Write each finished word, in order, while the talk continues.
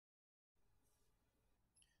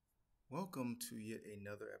Welcome to yet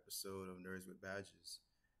another episode of Nerds with Badges.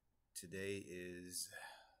 Today is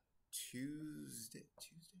Tuesday.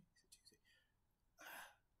 Tuesday? Is it Tuesday?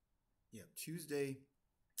 Yeah, Tuesday,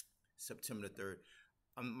 September the 3rd.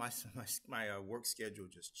 My work schedule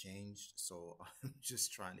just changed, so I'm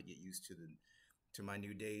just trying to get used to my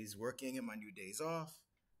new days working and my new days off.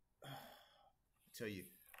 I tell you,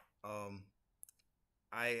 um,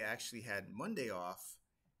 I actually had Monday off,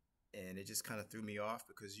 and it just kind of threw me off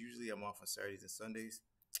because usually I'm off on Saturdays and Sundays.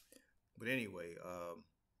 But anyway,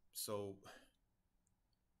 so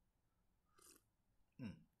I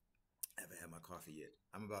haven't had my coffee yet.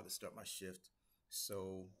 I'm about to start my shift,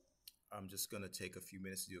 so I'm just gonna take a few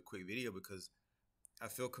minutes to do a quick video because I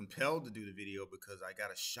feel compelled to do the video because I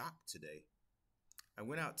got a shock today. I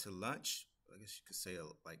went out to lunch. I guess you could say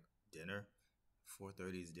like dinner.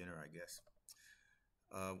 4:30 is dinner, I guess.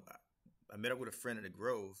 I I met up with a friend at the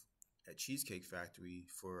Grove at Cheesecake Factory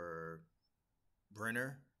for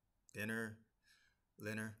Brenner dinner,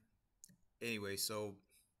 dinner. Anyway, so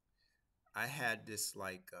I had this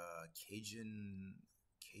like Cajun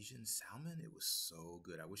salmon. It was so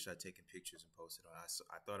good. I wish I'd taken pictures and posted on. I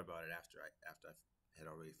thought about it after I had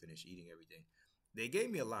already finished eating everything. They gave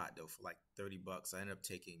me a lot though for like $30. I ended up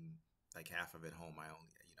taking like half of it home. I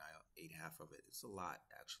ate half of it. It's a lot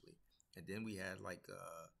actually. And then we had like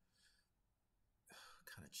what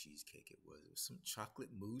kind of cheesecake it was. It was some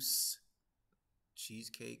chocolate mousse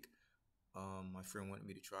cheesecake. My friend wanted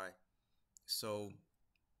me to try. So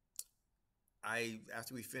I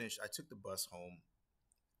after we finished, I took the bus home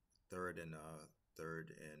third and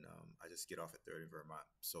I just get off at Third in Vermont.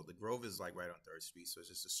 So the Grove is like right on Third Street, so it's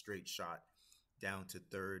just a straight shot down to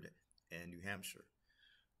Third and New Hampshire,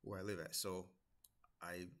 where I live at. So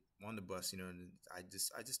I on the bus, and I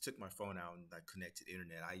just took my phone out and I connected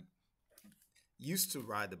internet. I used to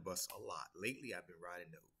ride the bus a lot. Lately, I've been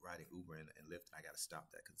riding Uber and Lyft, and I got to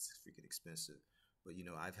stop that because it's freaking expensive. But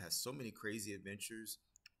I've had so many crazy adventures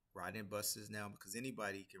riding buses now because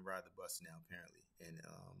anybody can ride the bus now apparently, and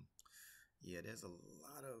yeah, there's a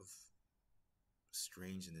lot of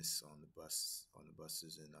strangeness on the buses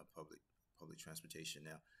and public transportation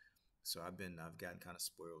now. So I've gotten kind of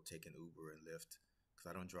spoiled taking Uber and Lyft because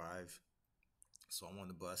I don't drive. So I'm on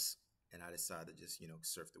the bus and I decide to just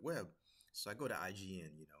surf the web. So I go to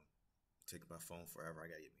IGN. Take my phone forever. I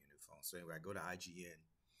gotta get me a new phone. So anyway, I go to IGN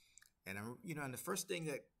and and the first thing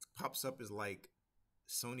that pops up is like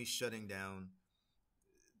Sony shutting down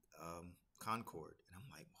Concord, and I'm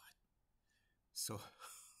like, what? So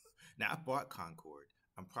now I bought Concord.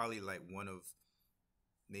 I'm probably like one of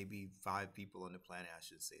maybe five people on the planet. I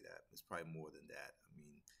should say that. It's probably more than that. I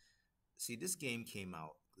mean, see, this game came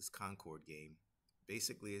out, this Concord game.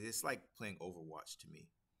 Basically, it's like playing Overwatch to me.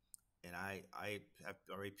 And I have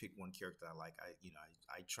already picked one character I like.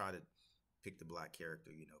 I try to pick the black character,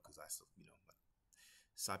 because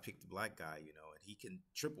so I picked the black guy, and he can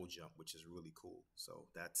triple jump, which is really cool. So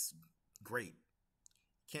that's great.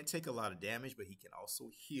 Can't take a lot of damage, but he can also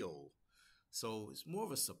heal. So it's more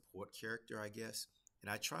of a support character, I guess. And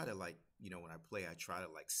I try to when I play, I try to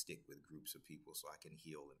like stick with groups of people so I can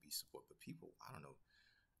heal and be support. But people, I don't know.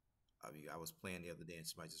 I mean, I was playing the other day and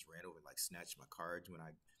somebody just ran over and like snatched my cards when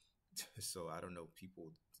I. So I don't know.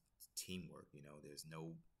 People, teamwork. There's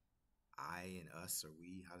no I and us or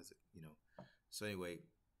we. How does it? So anyway,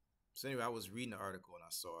 I was reading the article and I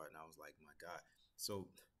saw it and I was like, my God. So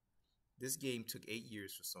this game took 8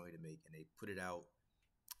 years for Sony to make, and they put it out,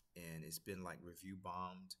 and it's been like review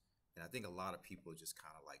bombed. And I think a lot of people just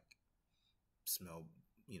kind of like smell,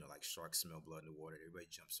 like sharks smell blood in the water. Everybody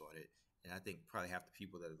jumps on it, and I think probably half the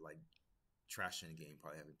people that are like trashing the game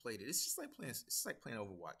probably haven't played it. It's just like playing. It's just like playing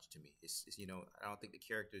Overwatch to me. It's I don't think the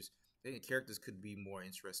characters. I think the characters could be more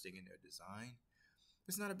interesting in their design.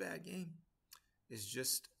 It's not a bad game. It's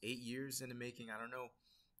just 8 years in the making. I don't know.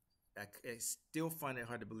 I still find it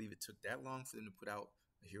hard to believe it took that long for them to put out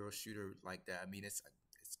a hero shooter like that. I mean, it's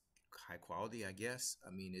high quality, I guess. I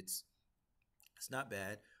mean, it's not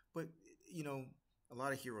bad, but a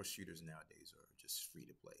lot of hero shooters nowadays are just free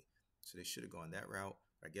to play. So they should have gone that route.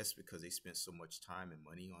 I guess because they spent so much time and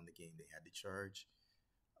money on the game, they had to charge.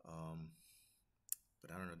 Um,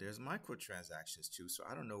 but I don't know. There's microtransactions too, so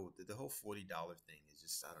I don't know. The whole $40 thing is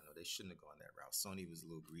just I don't know. They shouldn't have gone that route. Sony was a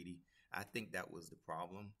little greedy. I think that was the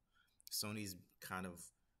problem. Sony's kind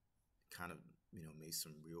of made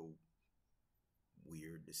some real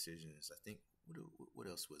weird decisions. I think what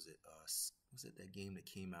else was it? Was it that game that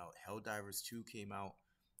came out? Helldivers 2 came out.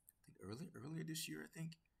 I think earlier this year. I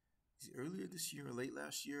think earlier this year or late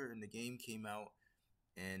last year, and the game came out,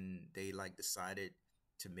 and they like decided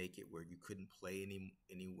to make it where you couldn't play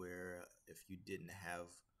anywhere if you didn't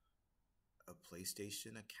have a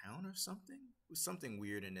PlayStation account or something. It was something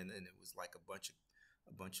weird, and it was like a bunch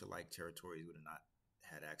of like territories would have not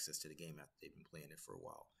had access to the game after they've been playing it for a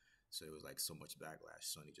while. So it was like so much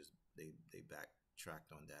backlash. Sony just they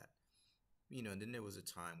backtracked on that. And then there was a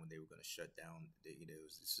time when they were going to shut down.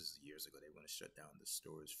 This is years ago. They were going to shut down the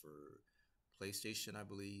stores for PlayStation, I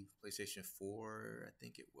believe, PlayStation 4, I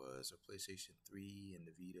think it was, or PlayStation 3 and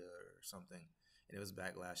the Vita or something. And it was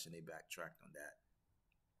backlash, and they backtracked on that.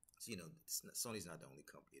 So, Sony's not the only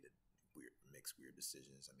company that makes weird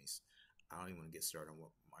decisions. I mean, I don't even want to get started on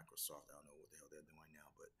what Microsoft. I don't know what the hell they're doing now,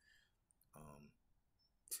 but um,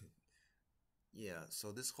 yeah.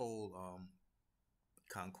 So this whole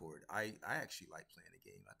Concord, I actually like playing the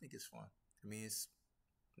game. I think it's fun. I mean, it's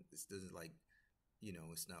doesn't like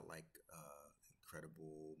it's not like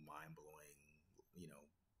incredible, mind blowing,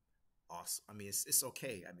 awesome. I mean, it's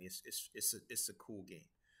okay. I mean, it's a cool game.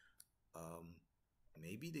 Um,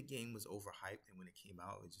 Maybe the game was overhyped, and when it came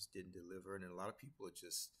out, it just didn't deliver. And a lot of people are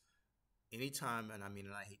just anytime. And I mean,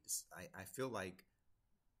 and I hate this. I feel like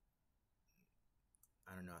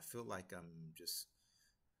I don't know. I feel like I'm just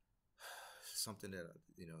something that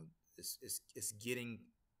it's getting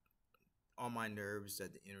on my nerves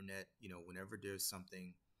that the internet. Whenever there's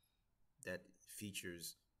something that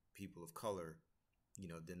features people of color,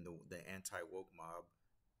 then the anti woke mob,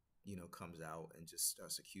 comes out and just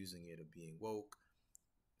starts accusing it of being woke.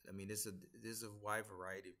 I mean, there's a wide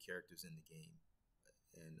variety of characters in the game,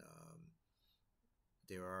 and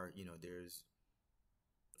there are there's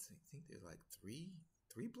I think there's like three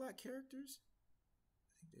black characters.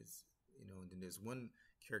 I think there's and then there's one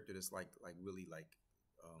character that's like really like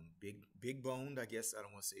big boned. I guess I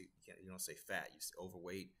don't want to say you don't say fat. You say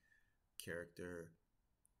overweight character,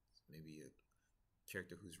 maybe a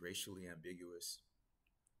character who's racially ambiguous.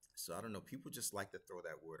 So I don't know. People just like to throw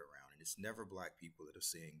that word around, and it's never black people that are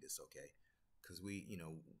saying this, okay? Because we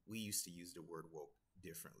used to use the word woke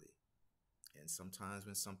differently, and sometimes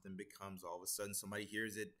when something becomes all of a sudden somebody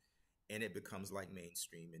hears it, and it becomes like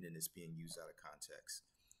mainstream, and then it's being used out of context.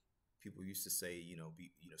 People used to say,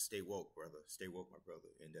 stay woke, brother, stay woke, my brother,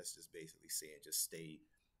 and that's just basically saying just stay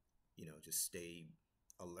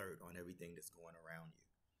alert on everything that's going around you.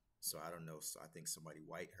 So I don't know. So I think somebody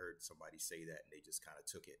white heard somebody say that, and they just kind of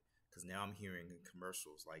took it. Because now I'm hearing in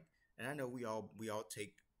commercials like, and I know we all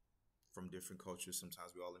take from different cultures.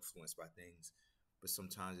 Sometimes we're all influenced by things, but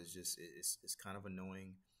sometimes it's kind of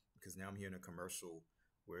annoying because now I'm hearing a commercial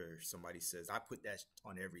where somebody says, "I put that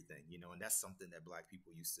on everything," and that's something that black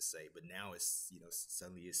people used to say, but now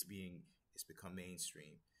suddenly it's become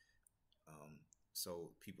mainstream.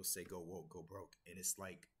 So people say, "Go woke, go broke," and it's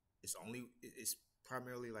like it's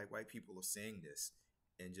primarily like white people are saying this,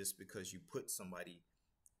 and just because you put somebody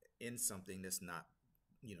in something that's not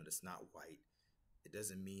white, it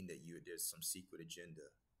doesn't mean that there's some secret agenda.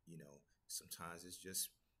 Sometimes it's just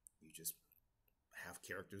you just have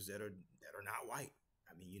characters that are not white.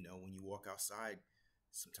 I mean, when you walk outside,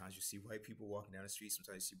 sometimes you see white people walking down the street,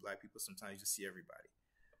 sometimes you see black people, sometimes you just see everybody.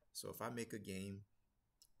 So if I make a game,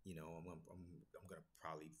 I'm gonna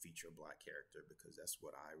probably feature a black character because that's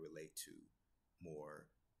what I relate to more.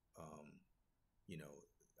 Um, you know,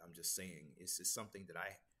 I'm just saying it's just something that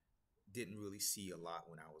I didn't really see a lot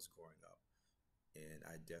when I was growing up, and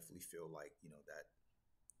I definitely feel like that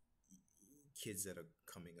kids that are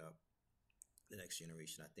coming up, the next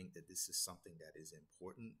generation, I think that this is something that is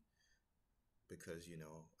important because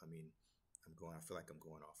I mean, I feel like I'm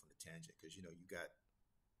going off on a tangent because you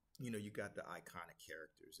got the iconic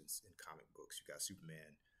characters in comic books. You got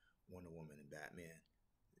Superman, Wonder Woman, and Batman.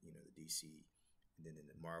 The DC, and then in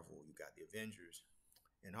the Marvel, you got the Avengers,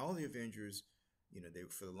 and all the Avengers. They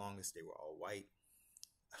for the longest they were all white.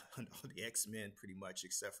 All the X-Men pretty much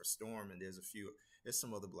except for Storm, and there's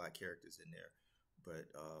some other black characters in there, but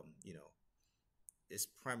it's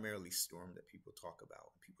primarily Storm that people talk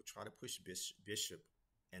about. People try to push Bishop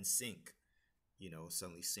and Sync.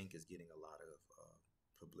 Suddenly Sync is getting a lot of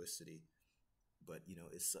publicity, but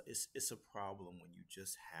it's a problem when you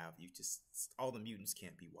just all the mutants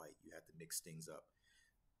can't be white. You have to mix things up.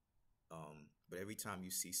 But every time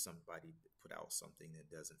you see somebody put out something that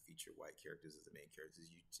doesn't feature white characters as the main characters,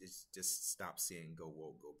 you just stop seeing go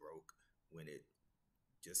woke, go broke when it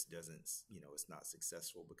just doesn't, it's not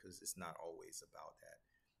successful because it's not always about that.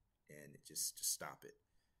 And it just stop it.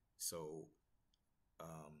 So,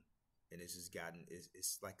 and it's just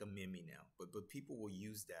it's like a meme now, but people will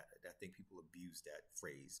use that. I think people abuse that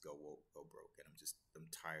phrase, go woke, go broke. And I'm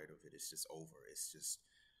tired of it. It's just over. Just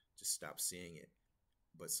stop seeing it.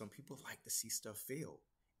 But some people like to see stuff fail,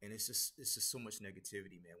 and it's just so much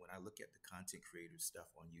negativity, man. When I look at the content creator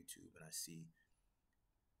stuff on YouTube and I see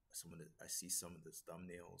I see some of the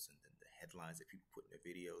thumbnails and then the headlines that people put in their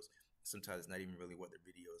videos. Sometimes it's not even really what the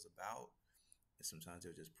video is about, and sometimes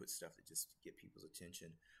they'll just put stuff to just get people's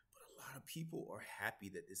attention. But a lot of people are happy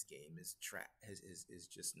that this game is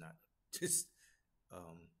just not just.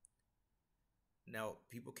 Um, Now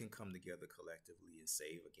people can come together collectively and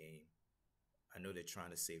save a game. I know they're trying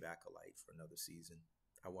to save Acolyte for another season.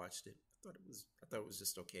 I watched it. I thought it was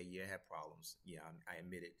just okay. Yeah, it had problems. Yeah, I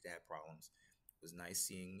admit it. It had problems. It was nice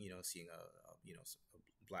seeing a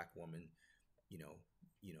black woman, you know,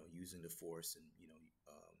 using the force, and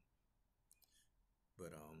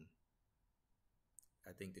but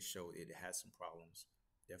I think the show, it has some problems.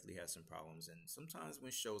 Definitely has some problems, and sometimes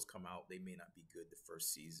when shows come out, they may not be good the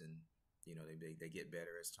first season. They get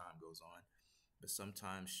better as time goes on, but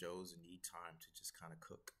sometimes shows need time to just kind of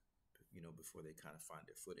cook, before they kind of find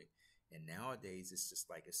their footing. And nowadays, it's just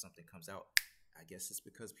like if something comes out, I guess it's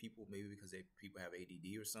because people have ADD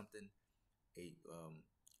or something, a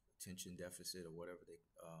attention deficit or whatever, they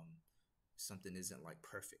something isn't like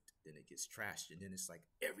perfect, then it gets trashed, and then it's like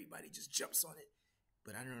everybody just jumps on it.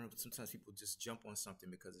 But I don't know, sometimes people just jump on something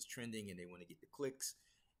because it's trending and they want to get the clicks,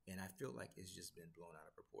 and I feel like it's just been blown out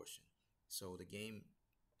of proportion. So the game,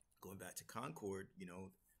 going back to Concord,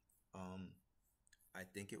 um, I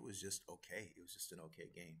think it was just okay. It was just an okay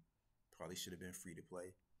game. Probably should have been free to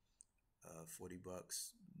play. $40,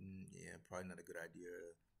 yeah, probably not a good idea.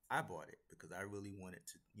 I bought it because I really wanted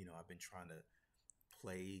to. I've been trying to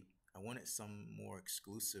play. I wanted some more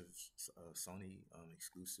exclusives, Sony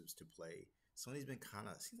exclusives to play. Sony's been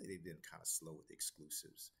seems like they've been kind of slow with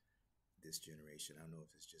exclusives this generation. I don't know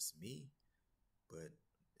if it's just me, but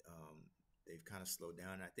they've kind of slowed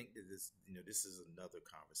down. And I think that this is another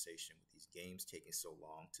conversation with these games taking so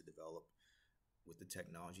long to develop with the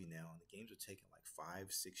technology now. And the games are taking like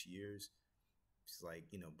 5-6 years. It's like,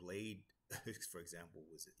 Blade, for example,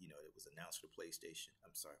 it was announced for the PlayStation.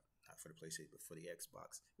 I'm sorry, not for the PlayStation, but for the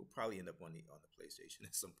Xbox. It will probably end up on the PlayStation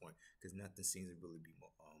at some point because nothing seems to really be more,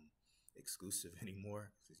 exclusive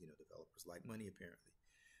anymore because developers like money apparently.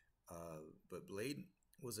 But Blade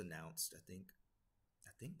was announced. I think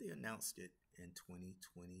they announced it in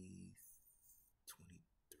 2023.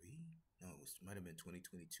 No, might have been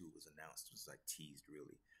 2022. It was announced. It was like teased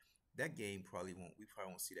really. That game we probably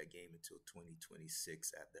won't see that game until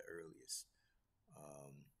 2026 at the earliest.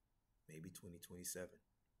 Maybe 2027.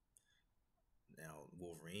 Now,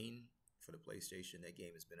 Wolverine for the PlayStation, that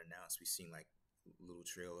game has been announced. We've seen like a little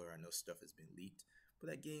trailer. I know stuff has been leaked. But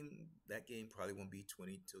that game probably won't be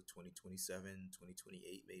 2027,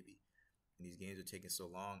 2028 maybe. And these games are taking so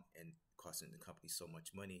long and costing the company so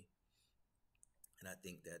much money. And I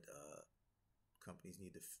think that companies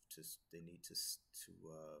need to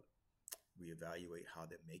reevaluate how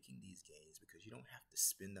they're making these games, because you don't have to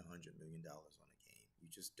spend $100 million on a game. You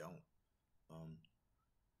just don't. Um,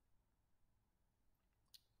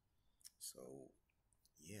 so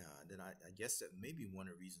yeah, then I guess that may be one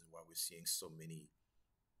of the reasons why we're seeing so many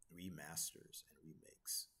remasters and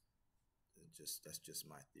remakes. That's just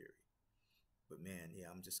my theory. But man, yeah,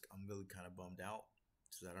 I'm really kind of bummed out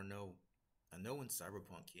because I don't know. I know when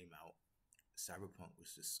Cyberpunk came out, Cyberpunk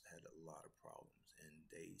was just had a lot of problems, and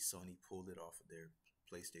Sony pulled it off of their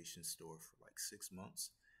PlayStation store for like 6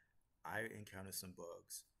 months. I encountered some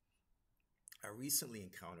bugs. I recently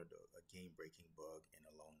encountered a game breaking bug in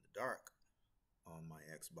Alone in the Dark on my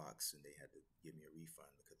Xbox, and they had to give me a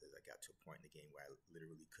refund because I got to a point in the game where I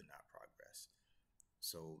literally could not progress.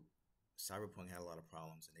 So Cyberpunk had a lot of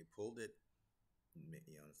problems, and they pulled it.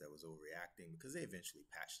 If that was overreacting, because they eventually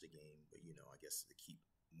patched the game, but I guess to keep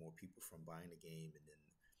more people from buying the game, and then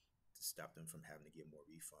to stop them from having to get more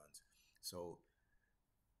refunds. So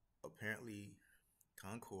apparently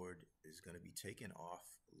Concord is going to be taken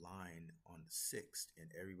offline on the 6th,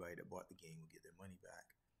 and everybody that bought the game will get their money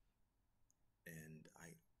back. And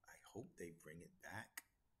I hope they bring it back.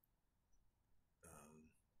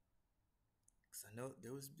 Because I know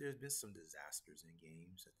there's been some disasters in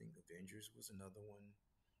games. I think Avengers was another one.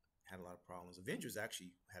 Had a lot of problems. Avengers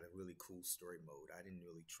actually had a really cool story mode. I didn't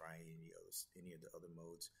really try any of the other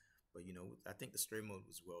modes, but I think the story mode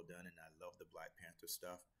was well done, and I love the Black Panther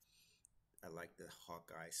stuff. I like the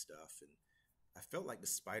Hawkeye stuff, and I felt like the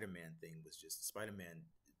Spider-Man thing was just Spider-Man.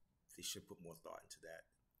 They should put more thought into that.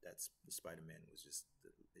 That's the Spider-Man was just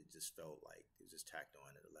it just felt like it was just tacked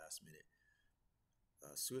on at the last minute.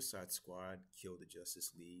 Suicide Squad killed the Justice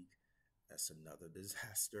League. That's another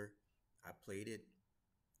disaster. I played it.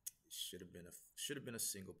 It should have been a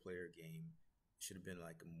single player game. It should have been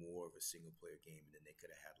like more of a single player game, and then they could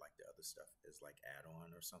have had like the other stuff as like add on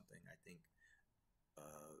or something. I think.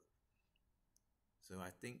 So I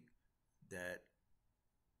think that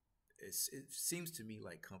it seems to me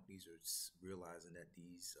like companies are realizing that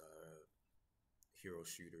these hero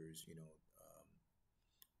shooters,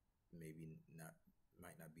 maybe not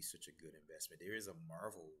might not be such a good investment. There is a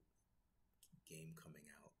Marvel game coming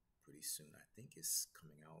out pretty soon. I think it's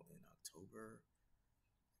coming out in October.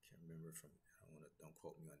 I can't remember from. I don't want to. Don't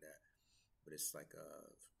quote me on that. But it's like a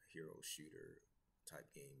hero shooter type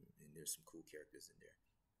game, and there's some cool characters in there.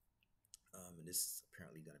 And this is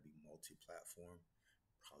apparently going to be multi-platform.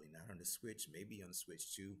 Probably not on the Switch. Maybe on the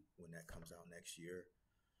Switch too when that comes out next year.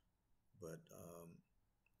 But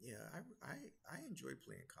yeah, I enjoyed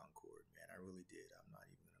playing Concord, man. I really did. I'm not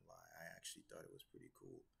even gonna lie. I actually thought it was pretty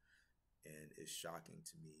cool, and it's shocking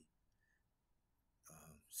to me.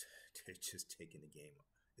 Um, they're just taking the game.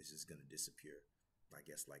 It's just gonna disappear. I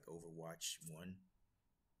guess like Overwatch One,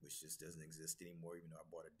 which just doesn't exist anymore. Even though I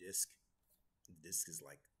bought a disc, the disc is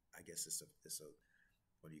like I guess it's a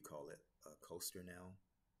what do you call it? A coaster now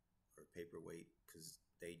or paperweight because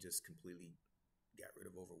they just completely got rid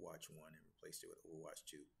of Overwatch One and replaced it with Overwatch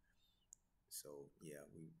Two. So yeah,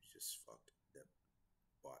 we just fucked that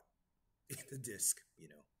bought the disc.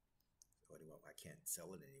 So anyway, I can't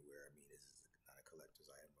sell it anywhere. I mean, this is not a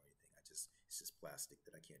collector's item or anything. It's just plastic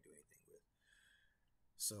that I can't do anything with.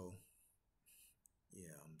 So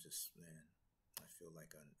yeah, I'm just man. I feel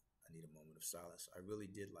like I need a moment of silence. I really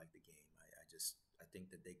did like the game. I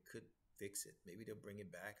think that they could fix it. Maybe they'll bring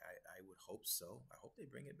it back. I would hope so. I hope they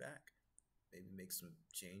bring it back. Maybe make some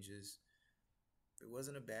changes. It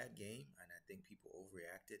wasn't a bad game, and I think people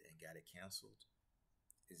overreacted and got it canceled.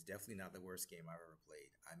 It's definitely not the worst game I've ever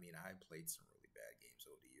played. I mean, I played some really bad games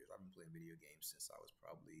over the years. I've been playing video games since I was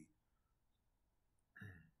probably,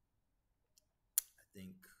 I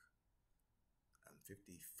think I'm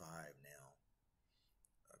 55 now.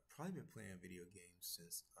 I've probably been playing video games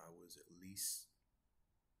since I was at least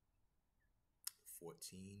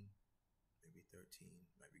 14, maybe 13.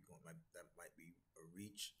 Might be going. That might be a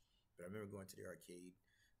reach. But I remember going to the arcade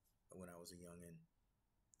when I was a youngin,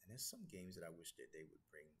 and there's some games that I wish that they would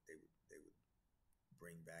bring. They would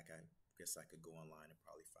bring back. I guess I could go online and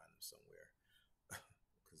probably find them somewhere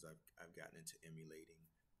because I've gotten into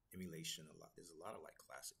emulation a lot. There's a lot of like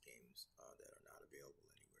classic games that are not available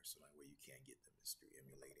anywhere. So like where you can't get them is through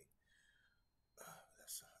emulating.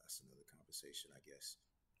 That's another conversation, I guess.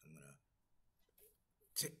 I'm gonna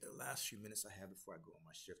take the last few minutes I have before I go on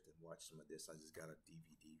my shift and watch some of this. I just got a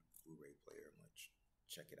DVD Blu-ray player. I'm gonna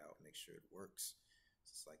check it out, make sure it works.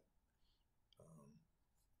 It's like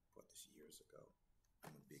bought this years ago.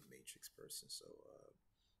 I'm a big Matrix person, so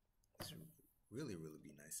it's really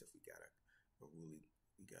be nice if we got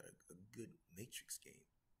a good Matrix game.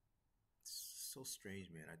 It's so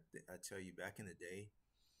strange, man. I tell you, back in the day,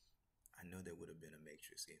 I know there would have been a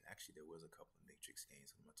Matrix game. Actually, there was a couple of Matrix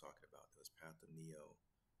games. What am I talking about? There was Path of Neo,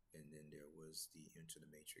 and then there was the Enter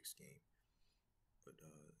the Matrix game. But they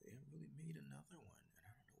haven't really made another one, and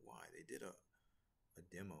I don't know why. They did a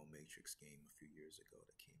demo Matrix game a few years ago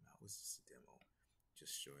that came out. It was just a demo,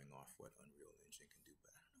 just showing off what Unreal Engine can do.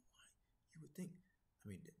 But I don't know why. You would think. I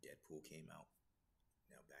mean, Deadpool came out.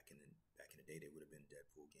 Now back in the day, there would have been a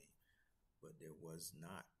Deadpool game, but there was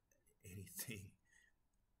not anything.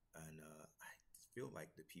 And I feel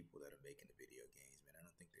like the people that are making the video games, man, I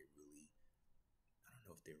don't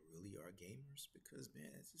know if they really are gamers because,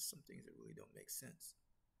 man, it's just some things that really don't make sense.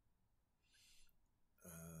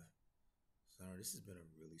 So this has been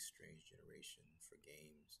a really strange generation for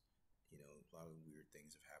games. A lot of weird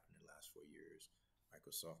things have happened in the last 4 years.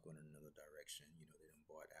 Microsoft going in another direction. They done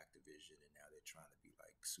bought Activision, and now they're trying to be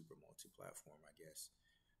like super multi-platform, I guess.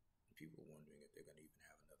 And people are wondering if they're going to even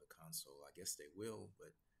have another console. I guess they will,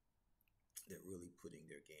 but they're really putting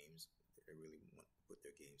their games. They really want to put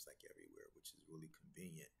their games like everywhere, which is really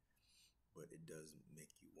convenient. But it does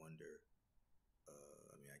make you wonder.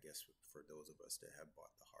 I mean, I guess for those of us that have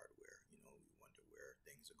bought the hardware, we wonder where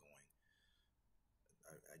things are going.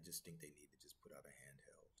 I just think they need to just put out a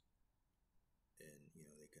handheld, and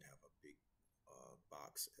they could have a big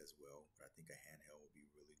box as well. But I think a handheld would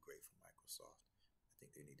be really great for Microsoft. I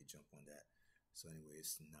think they need to jump on that. So anyway,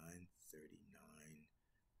 it's 9:39.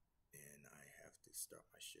 And I have to start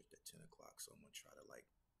my shift at 10 o'clock. So I'm going to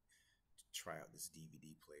try out this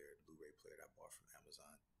DVD player and Blu-ray player that I bought from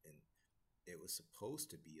Amazon. And it was supposed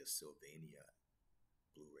to be a Sylvania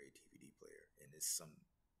Blu-ray DVD player. And it's some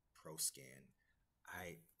Pro Scan.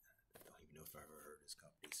 I don't even know if I've ever heard of this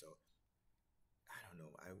company. So I don't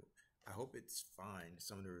know. I hope it's fine.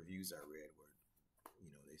 Some of the reviews I read were,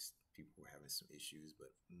 people were having some issues,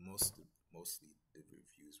 but mostly the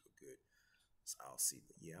reviews were good. So I'll see.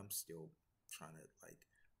 But yeah, I'm still trying to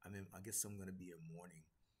I guess I'm going to be in mourning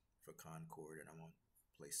for Concord, and I'm going to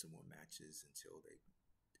play some more matches until they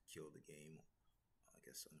kill the game. I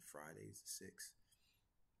guess on Fridays, the 6th.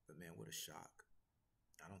 But man, what a shock!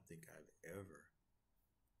 I don't think I've ever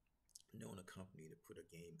known a company to put a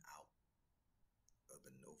game out of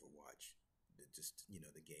an Overwatch. That just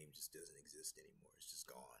the game just doesn't exist anymore. It's just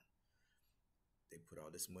gone. They put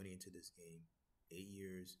all this money into this game, 8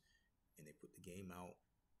 years, and they put the game out,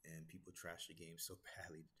 and people trash the game so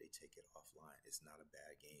badly that they take it offline. It's not a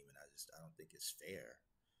bad game, and I don't think it's fair.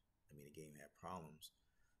 I mean, the game had problems,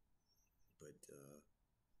 but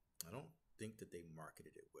I don't think that they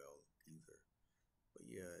marketed it well either. But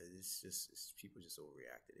yeah, people just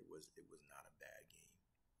overreacted. It was not a bad game.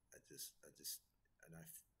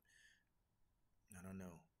 And I don't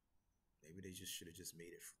know. Maybe they just should have just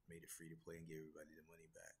made it free to play and gave everybody the money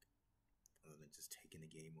back, other than just taking the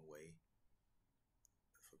game away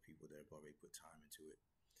for people that have already put time into it.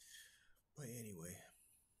 But anyway,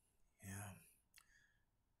 yeah.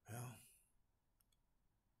 Well,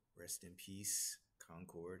 rest in peace,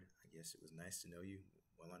 Concord. I guess it was nice to know you.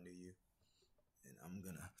 Well, I knew you, and I'm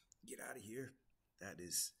gonna get out of here. That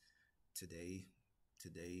is today's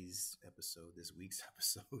episode, this week's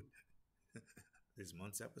episode, this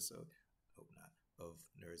month's episode. Hope not. Of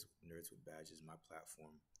Nerds with Badges, my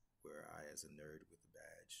platform where I, as a nerd with a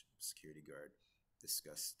badge, security guard,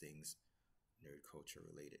 discuss things nerd culture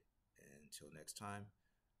related. And until next time,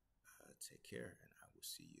 take care, and I will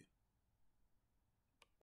see you.